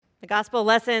The gospel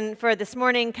lesson for this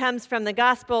morning comes from the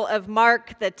Gospel of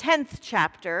Mark, the 10th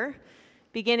chapter,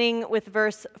 beginning with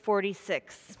verse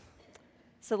 46.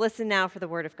 So listen now for the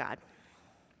word of God.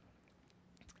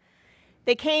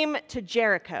 They came to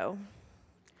Jericho,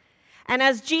 and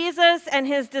as Jesus and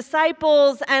his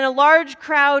disciples and a large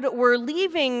crowd were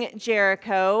leaving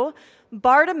Jericho,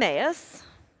 Bartimaeus,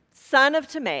 son of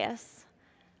Timaeus,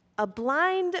 a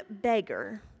blind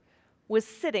beggar, was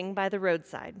sitting by the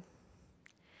roadside.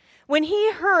 When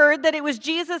he heard that it was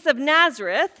Jesus of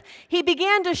Nazareth, he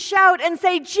began to shout and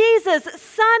say, "Jesus,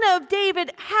 Son of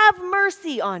David, have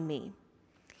mercy on me."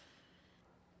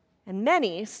 And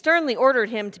many sternly ordered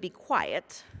him to be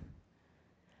quiet.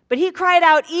 But he cried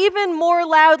out even more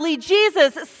loudly,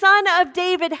 "Jesus, Son of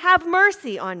David, have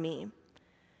mercy on me."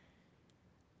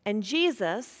 And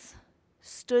Jesus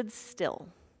stood still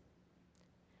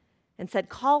and said,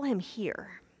 "Call him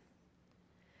here."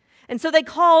 And so they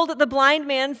called the blind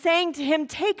man, saying to him,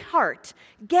 "Take heart,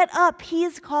 get up, he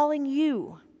is calling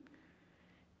you."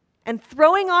 And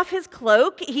throwing off his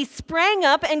cloak, he sprang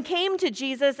up and came to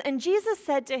Jesus, and Jesus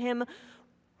said to him,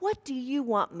 "What do you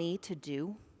want me to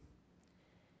do?"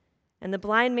 And the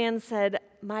blind man said,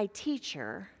 "My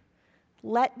teacher,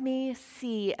 let me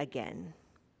see again."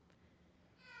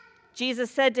 Jesus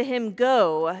said to him,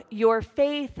 "Go, your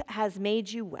faith has made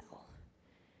you well."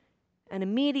 And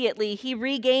immediately he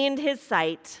regained his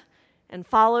sight and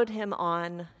followed him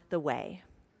on the way.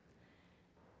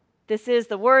 This is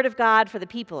the word of God for the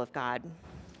people of God.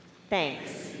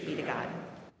 Thanks be to God.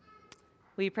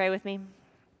 Will you pray with me?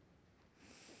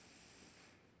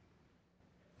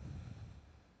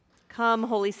 Come,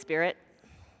 Holy Spirit,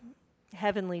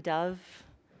 heavenly dove,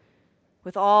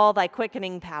 with all thy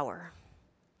quickening power.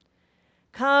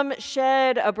 Come,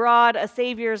 shed abroad a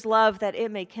Savior's love that it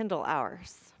may kindle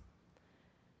ours.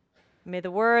 May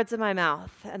the words of my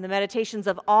mouth and the meditations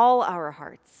of all our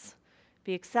hearts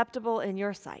be acceptable in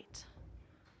your sight,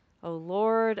 O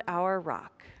Lord, our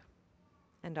rock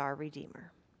and our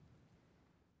Redeemer.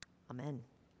 Amen.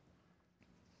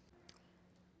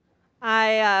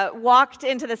 I walked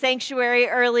into the sanctuary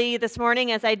early this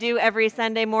morning, as I do every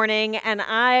Sunday morning, and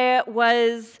I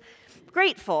was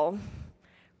grateful,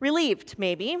 relieved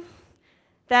maybe,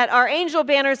 that our angel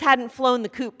banners hadn't flown the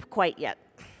coop quite yet.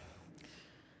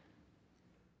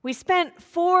 We spent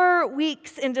 4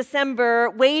 weeks in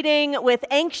December waiting with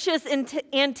anxious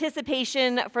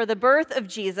anticipation for the birth of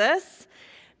Jesus,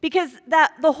 because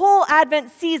the whole Advent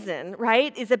season,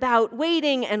 right, is about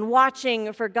waiting and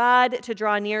watching for God to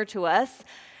draw near to us.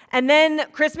 And then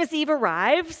Christmas Eve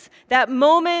arrives. That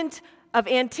moment of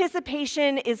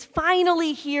anticipation is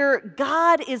finally here.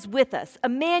 God is with us.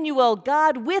 Emmanuel,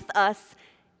 God with us,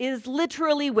 is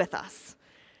literally with us.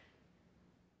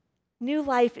 New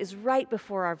life is right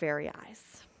before our very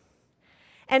eyes.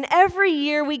 And every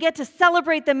year we get to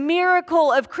celebrate the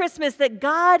miracle of Christmas, that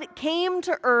God came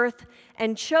to earth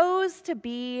and chose to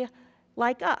be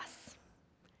like us.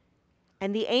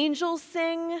 And the angels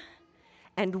sing,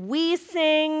 and we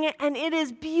sing, and it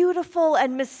is beautiful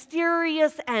and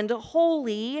mysterious and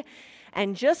holy.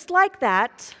 And just like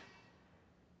that,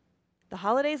 the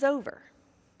holiday's over,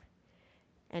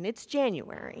 and it's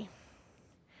January.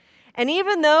 And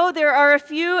even though there are a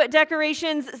few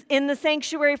decorations in the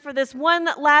sanctuary for this one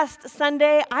last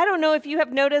Sunday, I don't know if you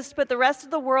have noticed, but the rest of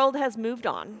the world has moved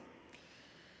on.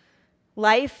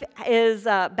 Life is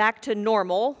back to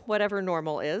normal, whatever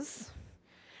normal is.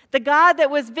 The God that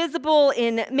was visible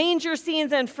in manger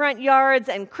scenes and front yards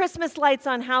and Christmas lights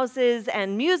on houses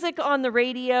and music on the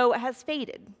radio has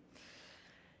faded.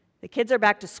 The kids are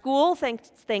back to school,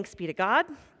 thanks be to God.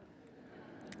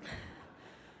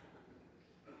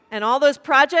 And all those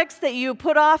projects that you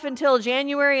put off until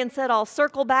January and said, "I'll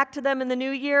circle back to them in the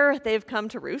new year," they've come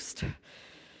to roost.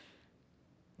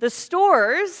 The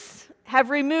stores have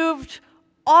removed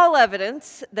all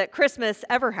evidence that Christmas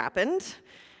ever happened.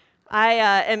 I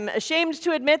am ashamed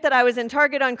to admit that I was in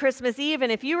Target on Christmas Eve,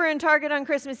 and if you were in Target on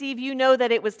Christmas Eve, you know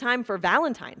that it was time for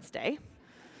Valentine's Day.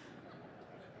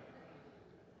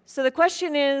 So the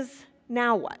question is,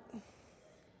 now what?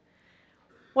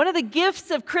 One of the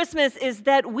gifts of Christmas is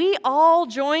that we all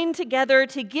join together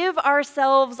to give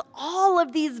ourselves all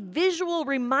of these visual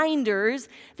reminders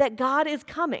that God is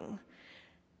coming.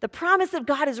 The promise of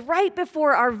God is right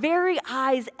before our very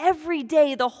eyes every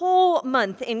day, the whole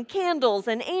month, in candles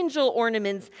and angel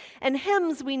ornaments and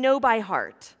hymns we know by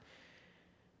heart.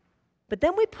 But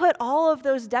then we put all of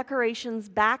those decorations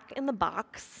back in the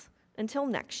box until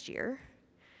next year.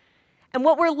 And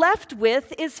what we're left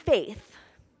with is faith.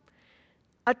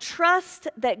 A trust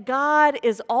that God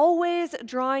is always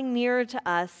drawing near to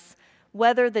us,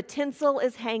 whether the tinsel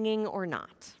is hanging or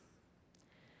not.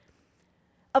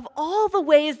 Of all the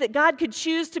ways that God could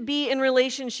choose to be in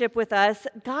relationship with us,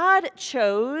 God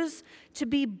chose to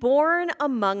be born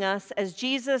among us as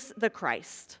Jesus the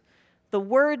Christ, the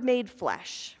Word made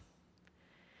flesh.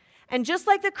 And just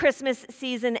like the Christmas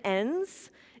season ends,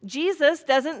 Jesus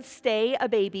doesn't stay a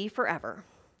baby forever.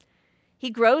 He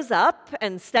grows up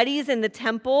and studies in the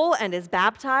temple and is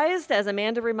baptized, as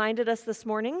Amanda reminded us this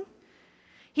morning.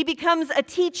 He becomes a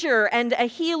teacher and a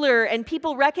healer, and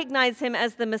people recognize him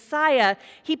as the Messiah.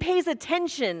 He pays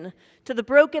attention to the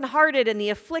brokenhearted and the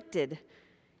afflicted.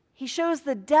 He shows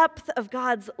the depth of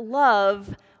God's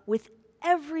love with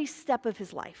every step of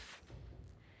his life.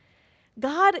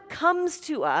 God comes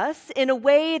to us in a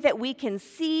way that we can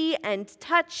see and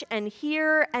touch and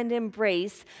hear and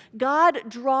embrace. God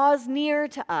draws near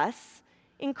to us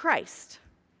in Christ.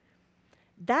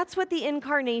 That's what the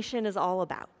incarnation is all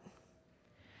about.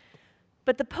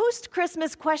 But the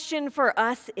post-Christmas question for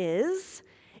us is,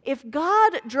 if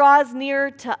God draws near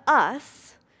to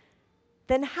us,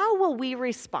 then how will we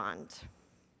respond?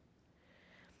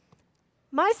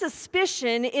 My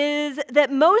suspicion is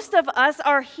that most of us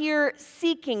are here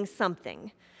seeking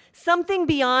something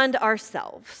beyond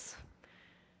ourselves.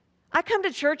 I come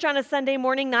to church on a Sunday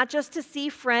morning not just to see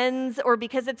friends or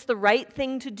because it's the right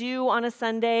thing to do on a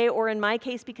Sunday, or in my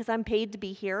case, because I'm paid to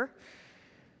be here.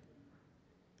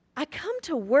 I come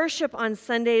to worship on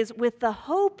Sundays with the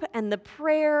hope and the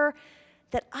prayer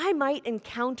that I might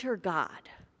encounter God,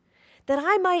 that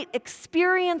I might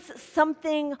experience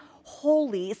something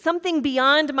holy, something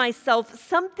beyond myself,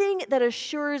 something that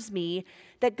assures me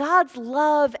that God's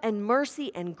love and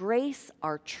mercy and grace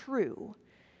are true,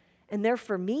 and they're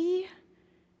for me,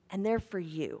 and they're for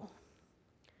you.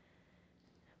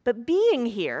 But being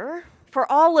here, for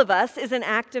all of us, is an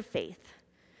act of faith.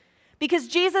 Because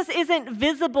Jesus isn't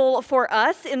visible for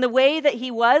us in the way that he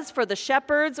was for the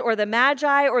shepherds or the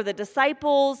magi or the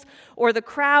disciples or the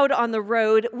crowd on the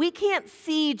road. We can't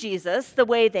see Jesus the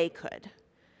way they could.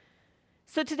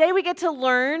 So today we get to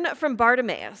learn from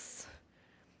Bartimaeus,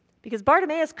 because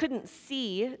Bartimaeus couldn't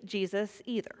see Jesus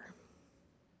either.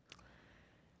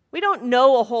 We don't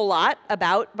know a whole lot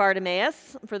about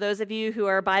Bartimaeus. For those of you who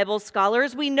are Bible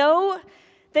scholars, we know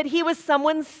that he was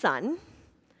someone's son.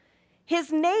 His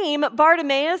name,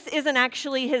 Bartimaeus, isn't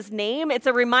actually his name. It's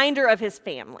a reminder of his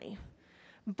family.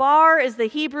 Bar is the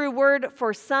Hebrew word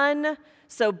for son,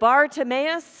 so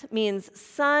Bartimaeus means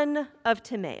son of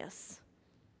Timaeus.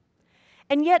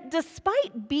 And yet,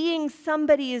 despite being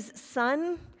somebody's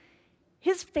son,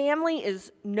 his family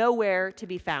is nowhere to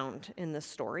be found in this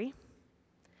story.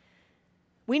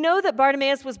 We know that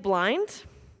Bartimaeus was blind,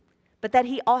 but that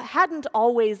he hadn't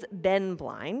always been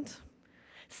blind.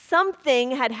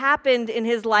 Something had happened in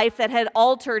his life that had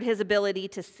altered his ability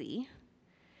to see.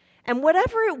 And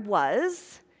whatever it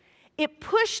was, it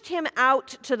pushed him out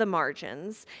to the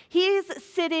margins. He's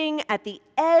sitting at the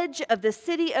edge of the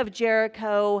city of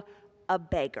Jericho, a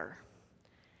beggar.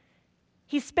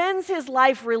 He spends his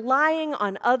life relying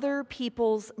on other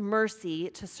people's mercy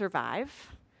to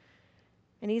survive,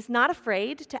 and he's not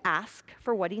afraid to ask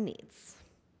for what he needs.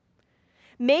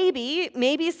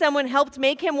 Maybe someone helped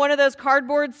make him one of those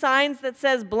cardboard signs that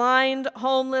says, blind,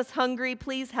 homeless, hungry,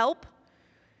 please help.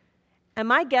 And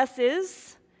my guess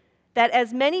is that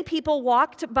as many people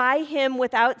walked by him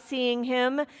without seeing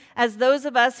him as those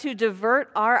of us who divert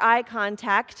our eye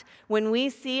contact when we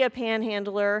see a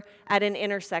panhandler at an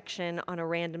intersection on a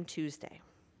random Tuesday.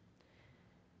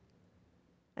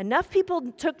 Enough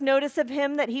people took notice of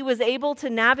him that he was able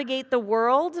to navigate the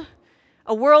world,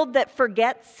 a world that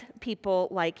forgets people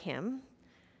like him,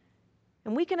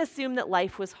 and we can assume that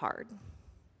life was hard.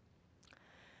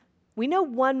 We know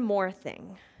one more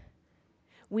thing.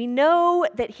 We know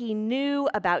that he knew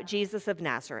about Jesus of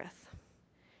Nazareth,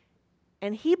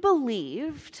 and he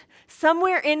believed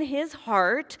somewhere in his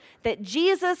heart that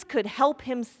Jesus could help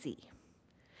him see.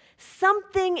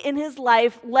 Something in his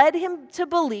life led him to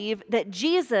believe that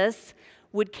Jesus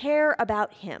would care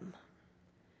about him.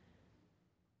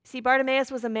 See,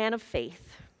 Bartimaeus was a man of faith.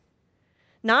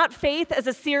 Not faith as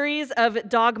a series of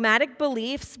dogmatic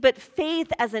beliefs, but faith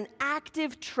as an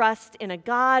active trust in a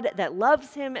God that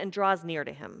loves him and draws near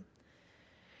to him.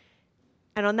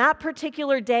 And on that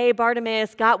particular day,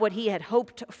 Bartimaeus got what he had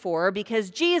hoped for, because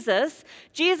Jesus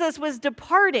was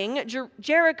departing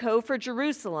Jericho for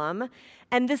Jerusalem,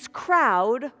 and this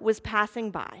crowd was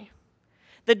passing by.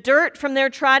 The dirt from their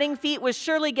trotting feet was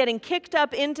surely getting kicked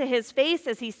up into his face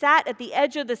as he sat at the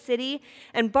edge of the city,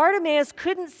 and Bartimaeus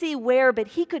couldn't see where, but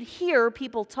he could hear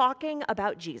people talking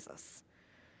about Jesus.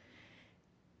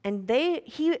 And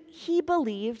he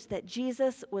believed that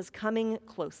Jesus was coming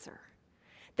closer,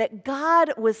 that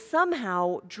God was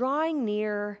somehow drawing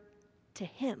near to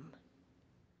him.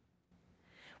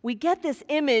 We get this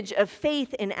image of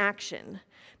faith in action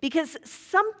because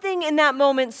something in that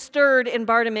moment stirred in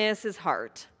Bartimaeus'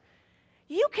 heart.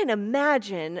 You can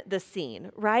imagine the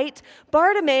scene, right?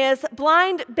 Bartimaeus,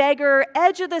 blind beggar,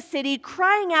 edge of the city,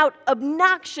 crying out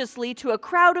obnoxiously to a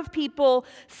crowd of people,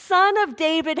 "Son of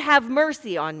David, have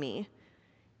mercy on me."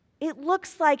 It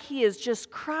looks like he is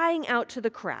just crying out to the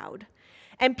crowd.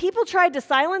 And people tried to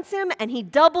silence him, and he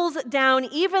doubles down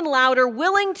even louder,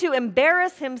 willing to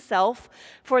embarrass himself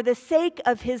for the sake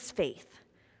of his faith.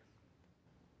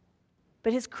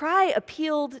 But his cry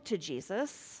appealed to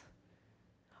Jesus.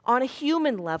 On a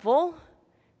human level,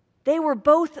 they were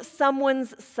both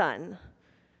someone's son,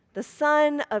 the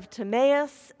son of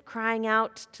Timaeus crying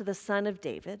out to the son of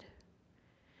David.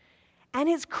 And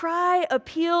his cry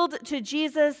appealed to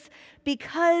Jesus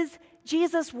because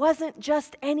Jesus wasn't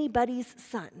just anybody's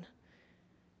son.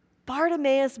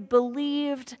 Bartimaeus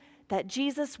believed that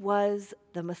Jesus was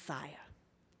the Messiah.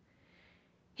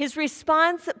 His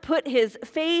response put his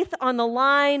faith on the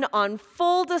line, on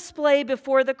full display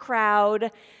before the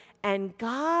crowd, and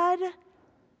God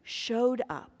showed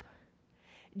up.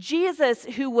 Jesus,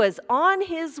 who was on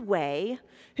his way,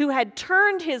 who had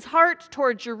turned his heart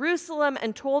toward Jerusalem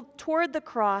and toward the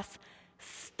cross,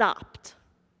 stopped.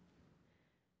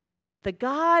 The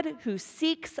God who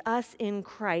seeks us in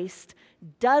Christ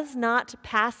does not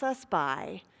pass us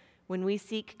by when we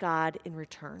seek God in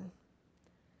return.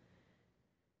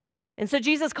 And so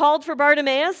Jesus called for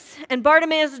Bartimaeus, and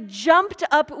Bartimaeus jumped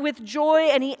up with joy,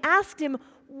 and he asked him,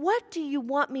 "What do you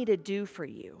want me to do for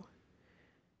you?"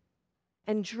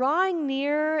 And drawing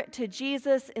near to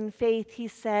Jesus in faith, he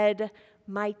said,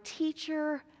 "My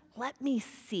teacher, let me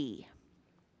see."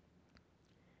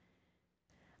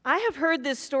 I have heard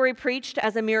this story preached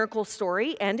as a miracle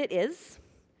story, and it is.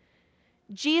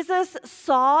 Jesus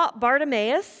saw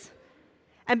Bartimaeus,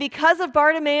 and because of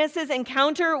Bartimaeus'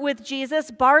 encounter with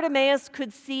Jesus, Bartimaeus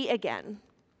could see again.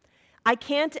 I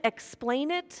can't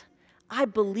explain it. I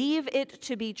believe it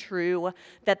to be true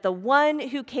that the one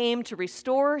who came to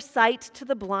restore sight to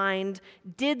the blind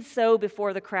did so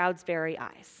before the crowd's very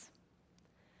eyes.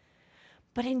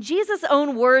 But in Jesus'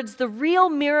 own words, the real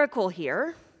miracle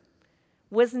here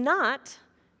was not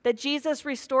that Jesus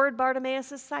restored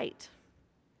Bartimaeus' sight.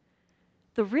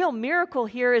 The real miracle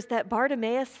here is that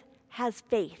Bartimaeus has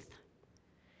faith.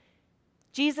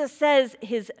 Jesus says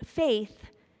his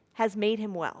faith has made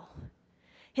him well.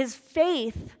 His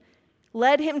faith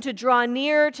led him to draw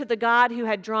near to the God who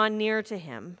had drawn near to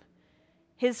him.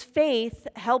 His faith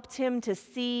helped him to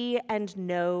see and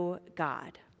know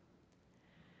God.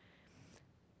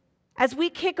 As we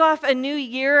kick off a new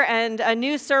year and a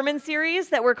new sermon series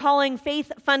that we're calling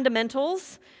Faith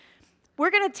Fundamentals,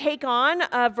 we're going to take on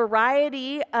a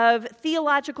variety of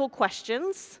theological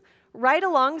questions right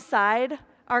alongside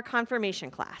our confirmation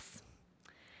class.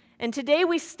 And today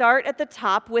we start at the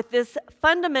top with this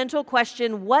fundamental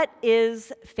question: what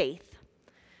is faith?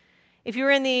 If you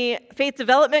were in the faith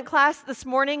development class this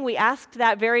morning, we asked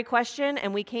that very question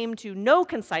and we came to no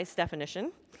concise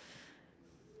definition.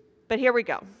 But here we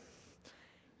go.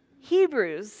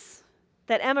 Hebrews,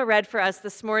 that Emma read for us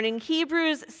this morning,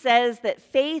 Hebrews says that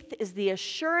faith is the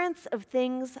assurance of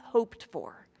things hoped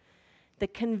for, the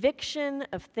conviction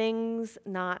of things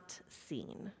not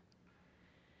seen.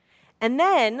 And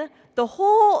then the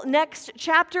whole next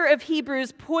chapter of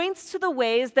Hebrews points to the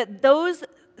ways that those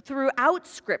throughout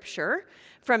Scripture,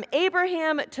 from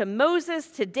Abraham to Moses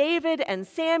to David and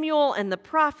Samuel and the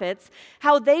prophets,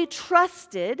 how they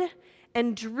trusted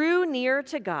and drew near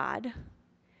to God,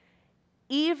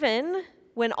 even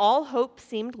when all hope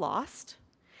seemed lost,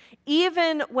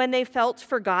 even when they felt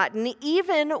forgotten,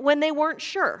 even when they weren't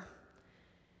sure.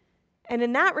 And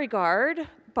in that regard,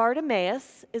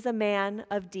 Bartimaeus is a man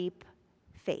of deep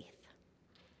faith.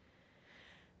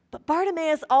 But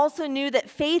Bartimaeus also knew that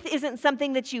faith isn't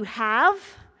something that you have,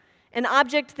 an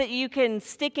object that you can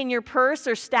stick in your purse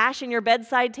or stash in your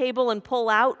bedside table and pull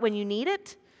out when you need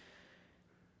it.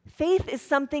 Faith is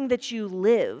something that you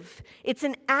live. It's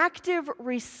an active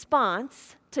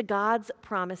response to God's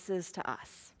promises to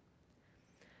us.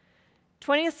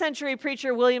 20th century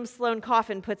preacher William Sloane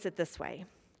Coffin puts it this way.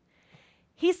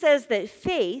 He says that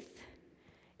faith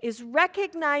is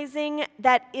recognizing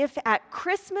that if at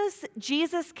Christmas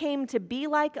Jesus came to be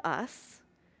like us,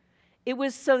 it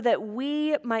was so that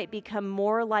we might become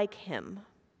more like him.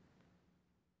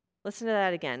 Listen to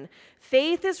that again.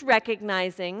 Faith is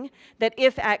recognizing that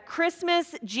if at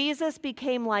Christmas Jesus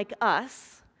became like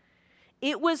us,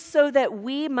 it was so that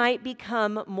we might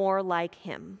become more like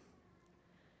him.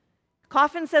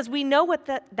 Coffin says we know what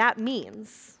that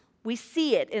means. We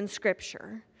see it in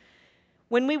Scripture.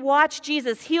 When we watch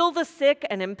Jesus heal the sick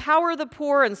and empower the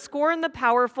poor and scorn the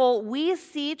powerful, we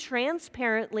see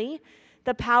transparently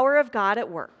the power of God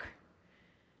at work.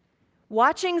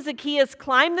 Watching Zacchaeus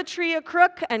climb the tree a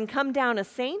crook and come down a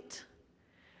saint,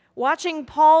 watching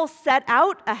Paul set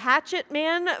out a hatchet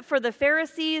man for the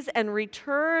Pharisees and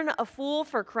return a fool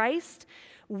for Christ,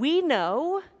 we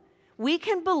know, we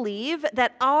can believe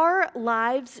that our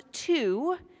lives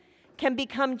too can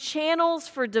become channels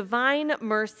for divine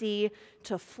mercy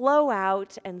to flow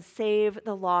out and save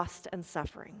the lost and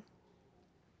suffering.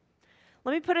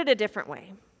 Let me put it a different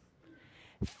way.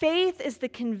 Faith is the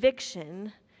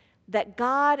conviction that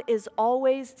God is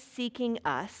always seeking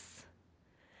us,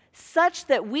 such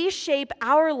that we shape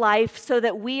our life so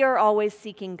that we are always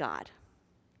seeking God.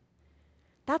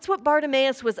 That's what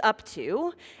Bartimaeus was up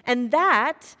to, and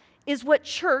that is what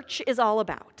church is all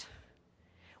about.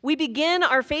 We begin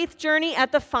our faith journey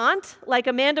at the font, like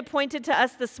Amanda pointed to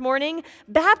us this morning.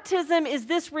 Baptism is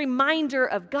this reminder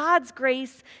of God's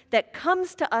grace that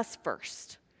comes to us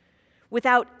first,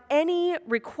 without any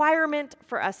requirement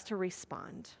for us to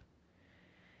respond.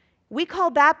 We call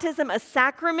baptism a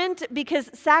sacrament because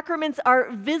sacraments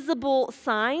are visible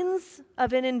signs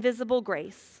of an invisible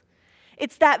grace.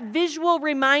 It's that visual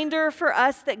reminder for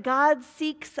us that God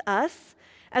seeks us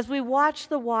as we watch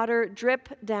the water drip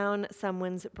down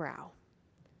someone's brow.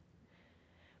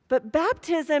 But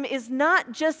baptism is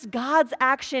not just God's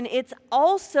action, it's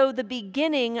also the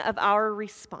beginning of our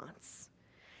response.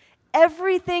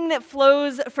 Everything that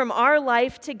flows from our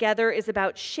life together is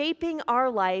about shaping our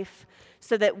life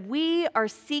so that we are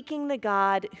seeking the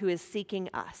God who is seeking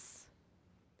us.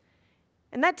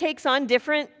 And that takes on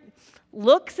different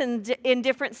looks in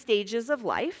different stages of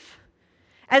life.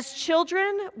 As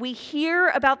children, we hear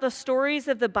about the stories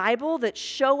of the Bible that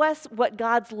show us what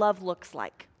God's love looks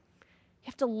like. You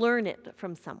have to learn it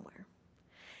from somewhere.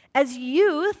 As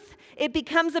youth, it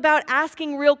becomes about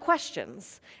asking real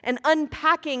questions and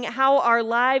unpacking how our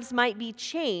lives might be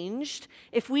changed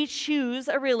if we choose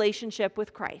a relationship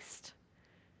with Christ.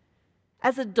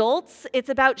 As adults, it's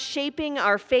about shaping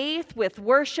our faith with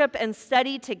worship and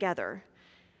study together,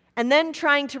 and then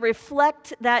trying to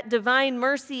reflect that divine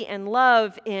mercy and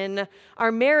love in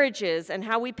our marriages and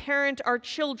how we parent our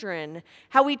children,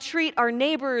 how we treat our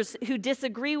neighbors who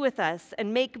disagree with us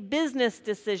and make business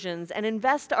decisions and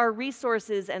invest our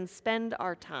resources and spend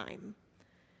our time.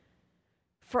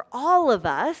 For all of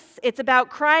us, it's about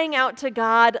crying out to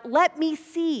God, "Let me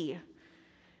see,"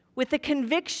 with the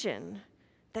conviction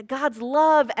that God's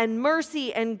love and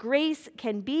mercy and grace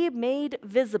can be made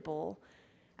visible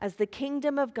as the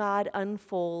kingdom of God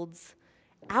unfolds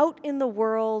out in the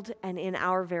world and in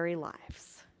our very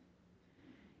lives.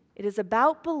 It is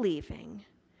about believing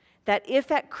that if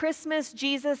at Christmas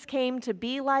Jesus came to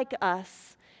be like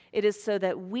us, it is so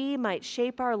that we might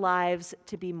shape our lives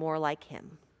to be more like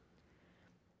him.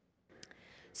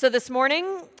 So this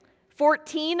morning,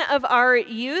 14 of our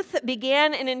youth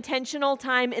began an intentional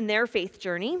time in their faith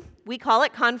journey. We call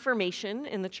it confirmation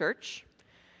in the church.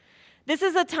 This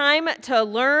is a time to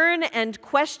learn and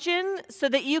question so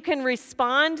that you can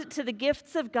respond to the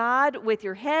gifts of God with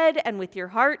your head and with your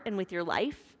heart and with your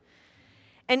life.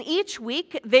 And each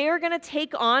week, they are going to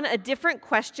take on a different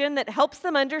question that helps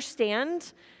them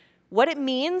understand what it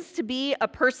means to be a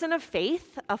person of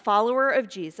faith, a follower of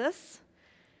Jesus.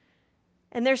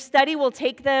 And their study will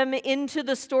take them into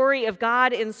the story of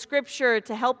God in Scripture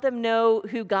to help them know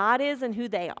who God is and who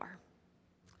they are.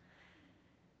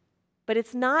 But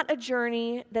it's not a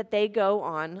journey that they go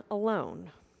on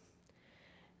alone.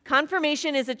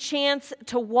 Confirmation is a chance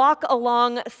to walk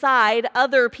alongside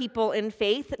other people in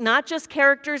faith, not just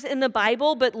characters in the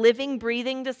Bible, but living,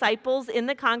 breathing disciples in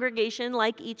the congregation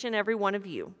like each and every one of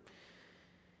you.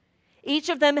 Each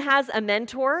of them has a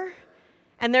mentor,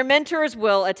 and their mentors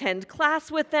will attend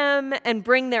class with them and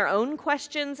bring their own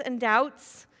questions and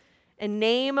doubts and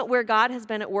name where God has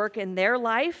been at work in their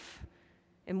life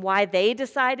and why they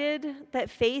decided that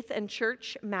faith and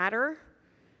church matter,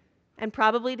 and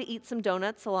probably to eat some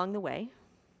donuts along the way.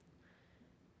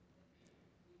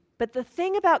 But the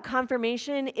thing about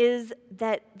confirmation is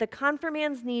that the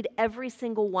confirmands need every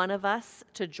single one of us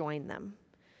to join them.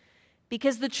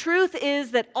 Because the truth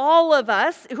is that all of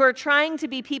us who are trying to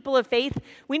be people of faith,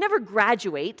 we never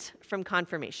graduate from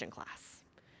confirmation class.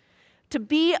 To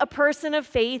be a person of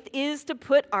faith is to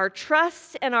put our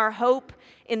trust and our hope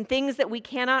in things that we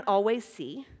cannot always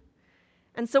see.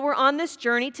 And so we're on this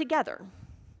journey together.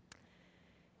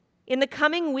 In the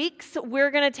coming weeks, we're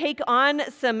going to take on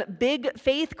some big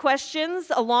faith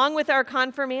questions along with our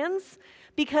confirmands,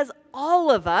 because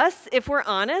all of us, if we're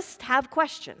honest, have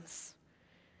questions.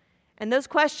 And those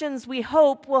questions, we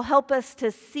hope, will help us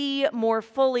to see more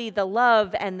fully the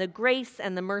love and the grace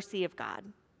and the mercy of God.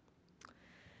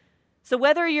 So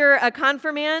whether you're a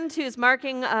confirmand who's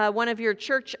marking one of your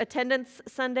church attendance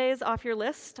Sundays off your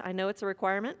list, I know it's a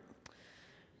requirement,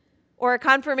 or a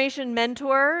confirmation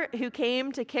mentor who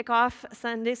came to kick off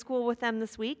Sunday school with them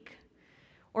this week,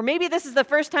 or maybe this is the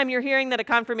first time you're hearing that a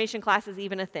confirmation class is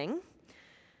even a thing.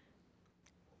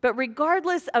 But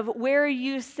regardless of where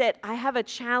you sit, I have a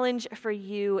challenge for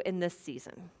you in this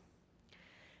season.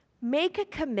 Make a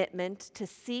commitment to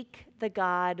seek the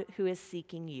God who is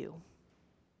seeking you.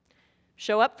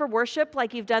 Show up for worship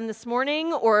like you've done this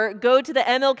morning, or go to the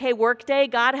MLK Workday.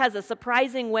 God has a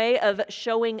surprising way of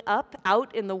showing up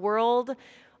out in the world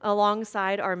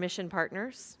alongside our mission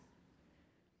partners.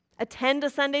 Attend a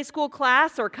Sunday school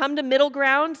class or come to Middle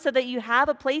Ground so that you have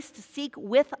a place to seek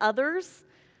with others.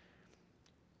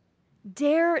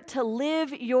 Dare to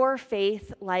live your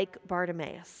faith like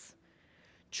Bartimaeus,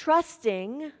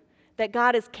 trusting that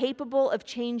God is capable of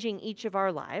changing each of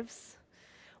our lives,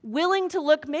 willing to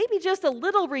look maybe just a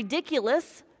little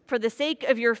ridiculous for the sake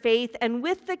of your faith, and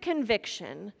with the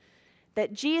conviction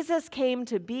that Jesus came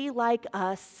to be like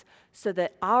us so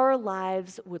that our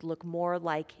lives would look more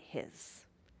like his.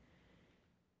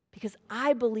 Because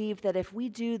I believe that if we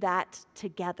do that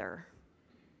together,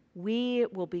 we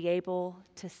will be able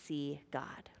to see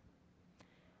God.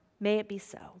 May it be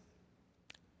so.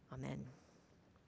 Amen.